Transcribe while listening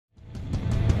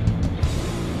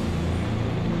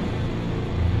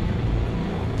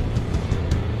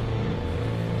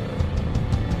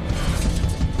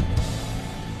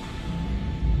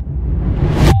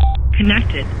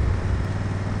connected.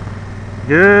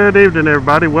 Good evening,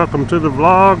 everybody. Welcome to the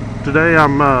vlog. Today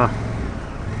I'm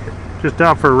just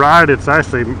out for a ride. It's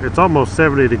almost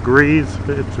 70 degrees.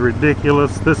 It's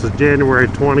ridiculous. This is January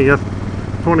 20th,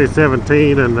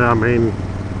 2017, and I mean,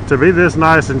 to be this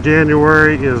nice in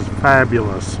January is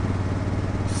fabulous.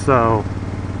 So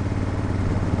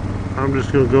I'm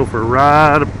just gonna go for a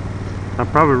ride. I'll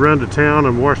probably run to town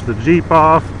and wash the Jeep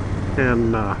off,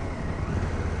 and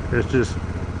it's just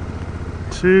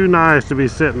too nice to be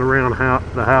sitting around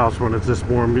the house when it's this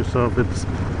warm. So if it's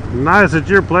nice at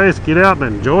your place, get out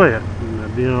and enjoy it.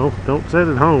 And, you know, don't sit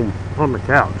at home on the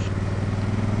couch.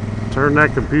 Turn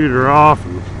that computer off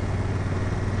and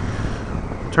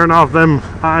turn off them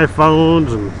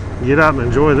iPhones and get out and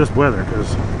enjoy this weather,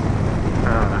 because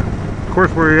of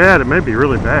course where you're at, it may be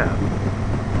really bad.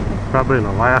 Probably in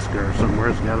Alaska or somewhere.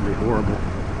 It's got to be horrible.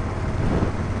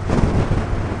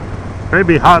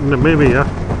 Maybe hot in Namibia,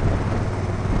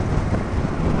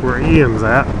 where Ian's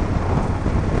at.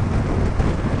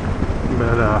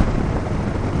 But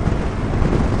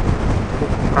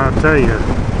I'll tell you,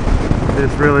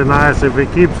 it's really nice. If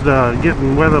it keeps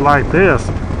getting weather like this,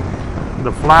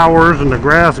 the flowers and the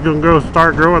grass are going to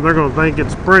start growing. They're going to think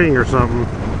it's spring or something.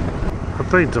 I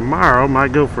think tomorrow I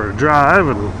might go for a drive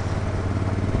and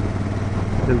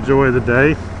enjoy the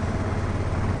day.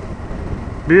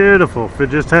 Beautiful. If it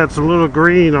just had some little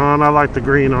green on, I like the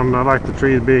green on. I like the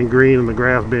trees being green and the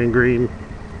grass being green.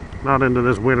 Not into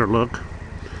this winter look.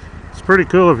 It's pretty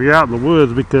cool if you're out in the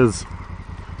woods, because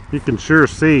you can sure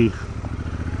see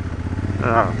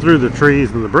through the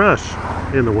trees and the brush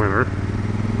in the winter.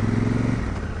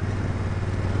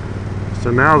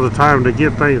 So now's the time to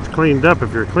get things cleaned up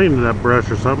if you're cleaning up brush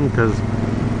or something, because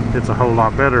it's a whole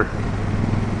lot better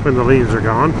when the leaves are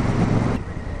gone.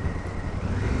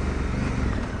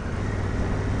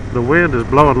 The wind is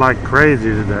blowing like crazy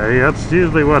today. That's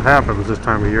usually what happens this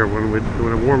time of year. When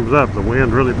it warms up, the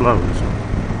wind really blows.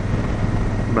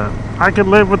 But I can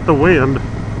live with the wind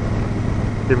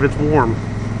if it's warm.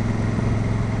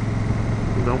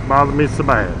 It don't bother me so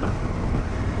bad.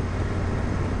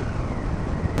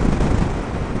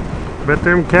 Bet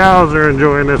them cows are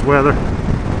enjoying this weather.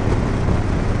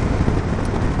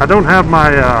 I don't have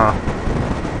my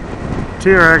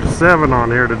CRF1000L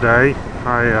on here today.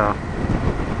 I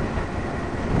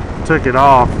took it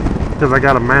off because I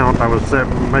got a mount. I was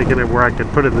making it where I could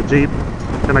put it in the Jeep,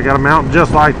 and I got a mount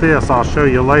just like this. I'll show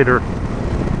you later,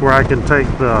 where I can take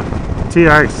the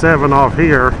CRF1000 off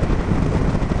here,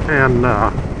 and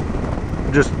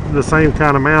just the same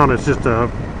kind of mount. It's just a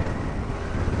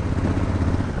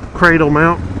cradle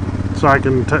mount, so I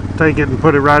can take it and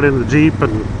put it right in the Jeep,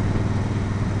 and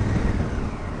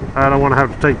I don't want to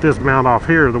have to take this mount off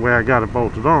here the way I got it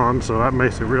bolted on, so that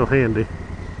makes it real handy.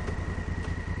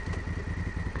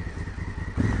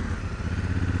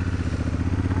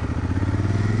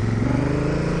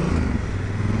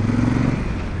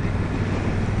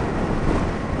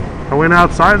 I went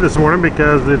outside this morning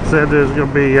because it said there's going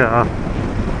to be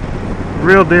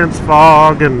real dense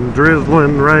fog and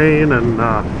drizzling rain, and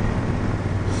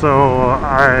so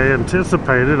I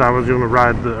anticipated I was going to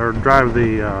drive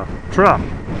the truck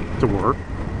to work.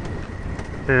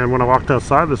 And when I walked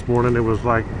outside this morning, it was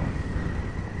like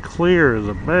clear as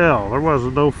a bell. There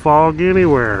wasn't no fog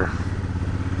anywhere,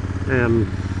 and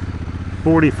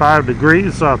 45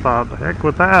 degrees. So I thought, the heck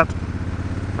with that.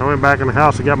 I went back in the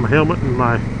house and got my helmet and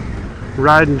my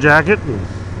riding jacket and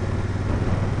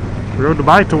rode the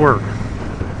bike to work.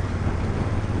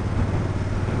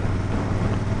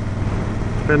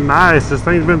 It's been nice. This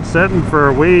thing's been sitting for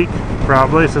a week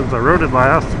probably since I rode it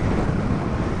last,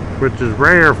 which is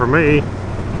rare for me.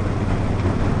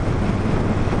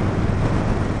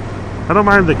 I don't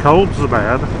mind the cold so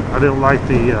bad. I don't like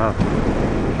the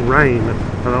rain.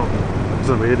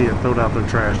 Some idiot throwed out their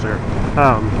trash there.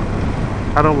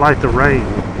 I don't like the rain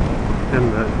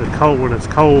and the cold when it's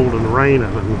cold and raining,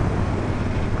 and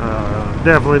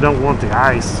definitely don't want the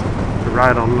ice to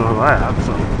ride on none of that.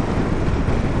 So,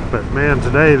 but man,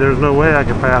 today there's no way I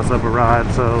can pass up a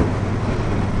ride. So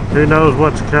who knows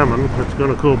what's coming? It's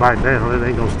going to cool back down. It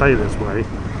ain't going to stay this way.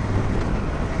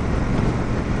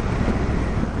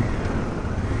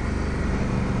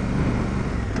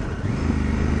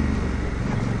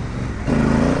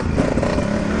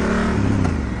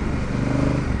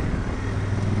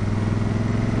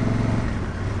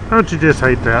 Don't you just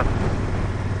hate that?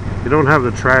 You don't have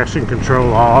the traction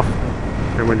control off,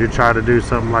 and when you try to do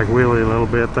something like wheelie a little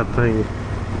bit, that thing,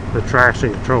 the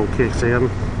traction control kicks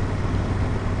in.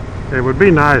 It would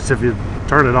be nice if you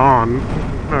turn it on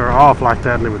or off like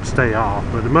that and it would stay off,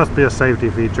 but it must be a safety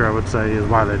feature, I would say, is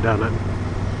why they've done it.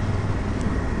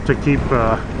 to keep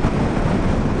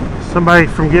somebody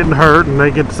from getting hurt, and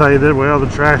they could say that, well, the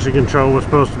traction control was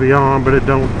supposed to be on, but it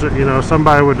don't, you know,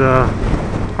 somebody would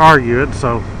argue it.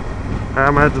 So I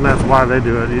imagine that's why they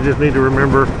do it. You just need to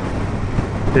remember,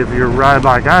 if you ride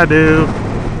like I do,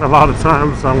 a lot of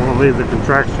times I want to leave the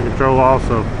traction control off,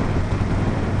 so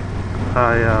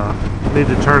I need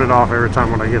to turn it off every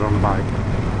time when I get on the bike.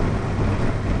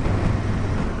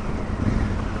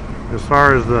 As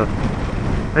far as the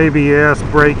ABS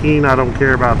braking, I don't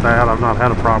care about that. I've not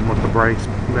had a problem with the brakes.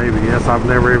 ABS,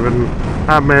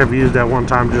 I may have used that one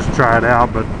time just to try it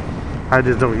out, but I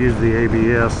just don't use the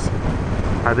ABS.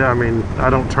 I mean, I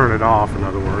don't turn it off, in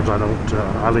other words. I don't,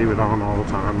 I leave it on all the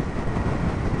time.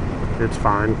 It's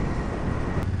fine.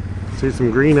 See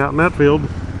some green out in that field.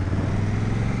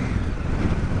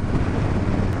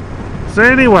 So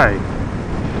anyway,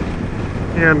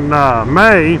 in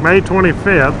May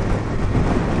 25th,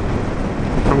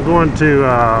 I'm going to,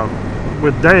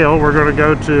 with Dale, we're going to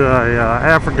go to a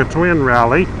Africa Twin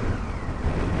rally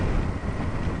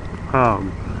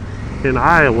in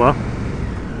Iowa.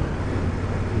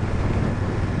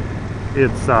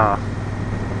 It's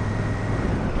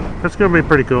going to be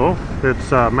pretty cool.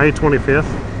 It's May 25th.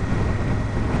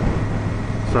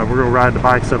 So we're going to ride the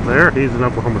bikes up there. He's in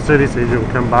Oklahoma City, so he's going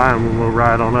to come by and we'll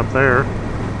ride on up there.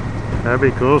 That'd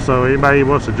be cool. So anybody who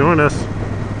wants to join us,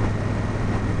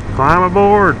 climb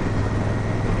aboard.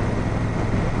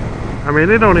 I mean,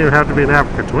 they don't even have to be an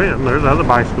Africa Twin. There's other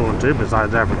bikes going too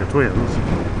besides Africa Twins.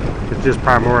 It's just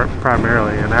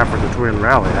primarily an Africa Twin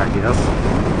rally, I guess.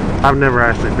 I've never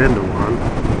actually been to one.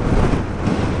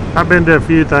 I've been to a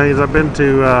few things. I've been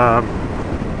to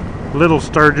Little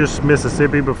Sturgis,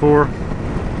 Mississippi before.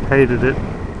 Hated it.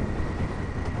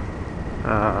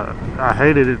 I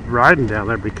hated it riding down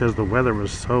there because the weather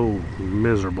was so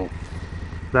miserable.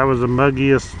 That was the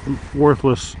muggiest,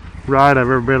 worthless ride I've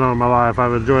ever been on in my life.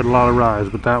 I've enjoyed a lot of rides,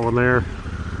 but that one there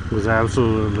was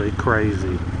absolutely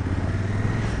crazy.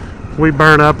 We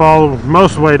burn up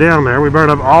most of the way down there. We burn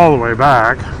up all the way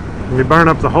back. We burn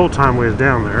up the whole time we was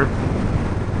down there.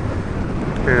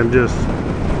 And just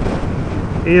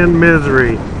in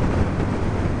misery.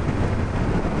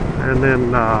 And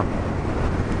then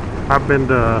I've been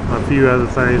to a few other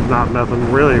things,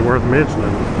 nothing really worth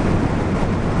mentioning.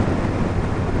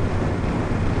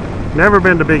 Never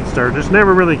been to Big Sturgis,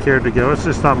 never really cared to go. It's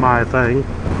just not my thing.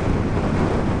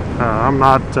 I'm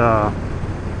not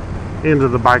into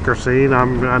the biker scene.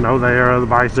 I know there are other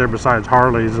bikes there besides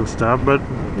Harleys and stuff, but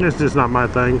it's just not my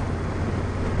thing.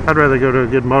 I'd rather go to a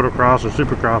good motocross or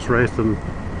supercross race than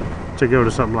to go to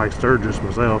something like Sturgis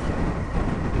myself.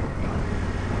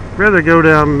 I'd rather go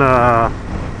down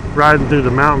riding through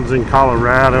the mountains in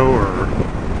Colorado or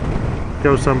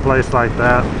go someplace like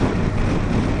that.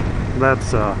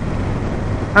 That's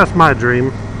my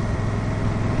dream,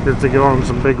 is to go on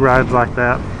some big rides like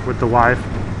that with the wife.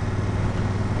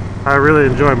 I really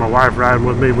enjoy my wife riding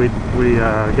with me. We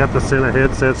got the SENA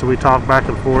headset, so we talk back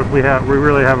and forth. We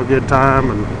really have a good time,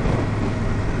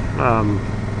 and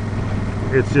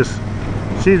it's just,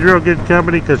 she's real good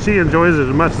company because she enjoys it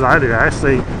as much as I do.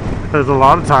 Actually, there's a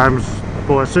lot of times,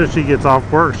 boy, as soon as she gets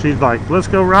off work, she's like, "Let's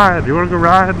go ride. You want to go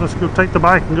ride? Let's go take the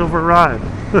bike and go for a ride."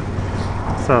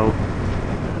 So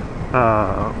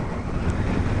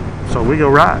we go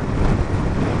ride.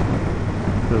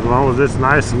 As long as it's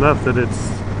nice enough that it's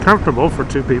comfortable for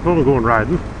two people and going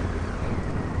riding.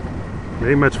 It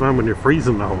ain't much fun when you're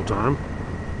freezing the whole time.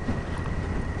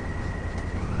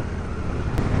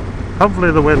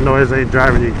 Hopefully the wind noise ain't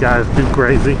driving you guys too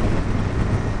crazy.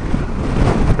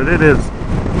 But it is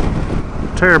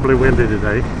terribly windy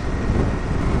today.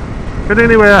 But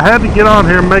anyway, I had to get on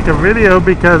here and make a video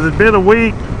because it's been a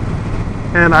week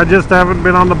and I just haven't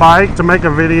been on the bike to make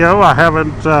a video. I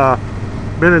haven't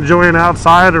been enjoying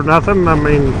outside or nothing. I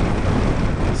mean,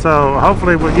 so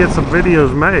hopefully we'll get some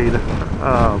videos made.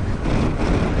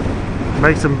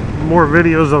 Make some more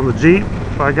videos on the Jeep.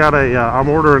 I got I'm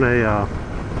ordering a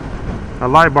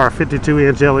light bar,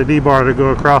 52-inch LED bar to go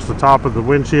across the top of the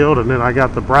windshield, and then I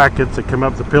got the brackets that come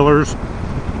up the pillars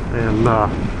and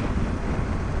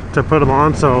to put them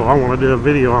on. So I want to do a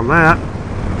video on that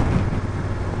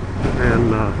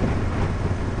and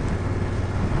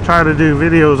try to do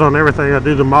videos on everything. I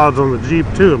do the mods on the Jeep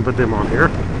too and put them on here.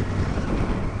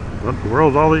 What in the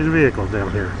world's all these vehicles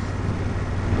down here?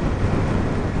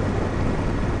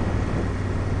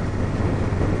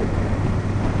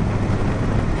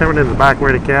 Coming in the back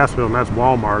way to Cassville, and that's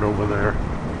Walmart over there.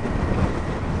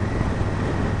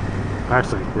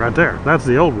 Actually, right there. That's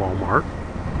the old Walmart.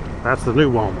 That's the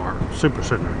new Walmart, Super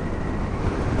Center.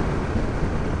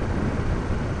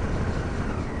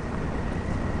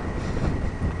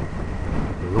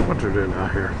 they're doing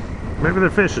out here. Maybe they're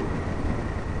fishing.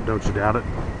 Don't you doubt it?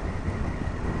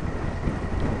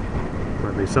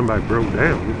 Might be somebody broke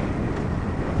down.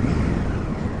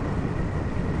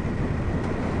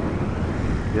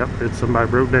 Yep, it's somebody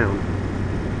broke down.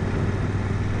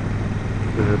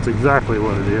 That's exactly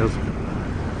what it is.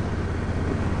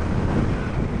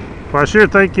 Well, I sure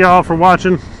thank y'all for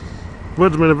watching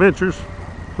Woodzman Adventures.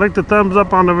 Click the thumbs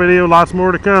up on the video. Lots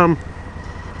more to come.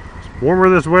 The warmer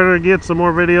this weather gets, the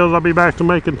more videos I'll be back to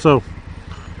making. So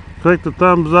click the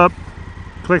thumbs up.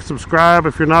 Click subscribe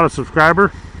if you're not a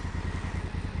subscriber.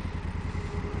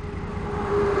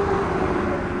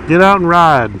 Get out and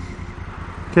ride.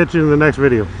 Catch you in the next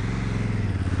video.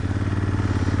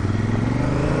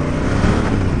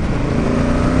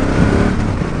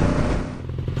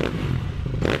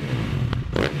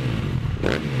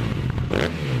 Yeah.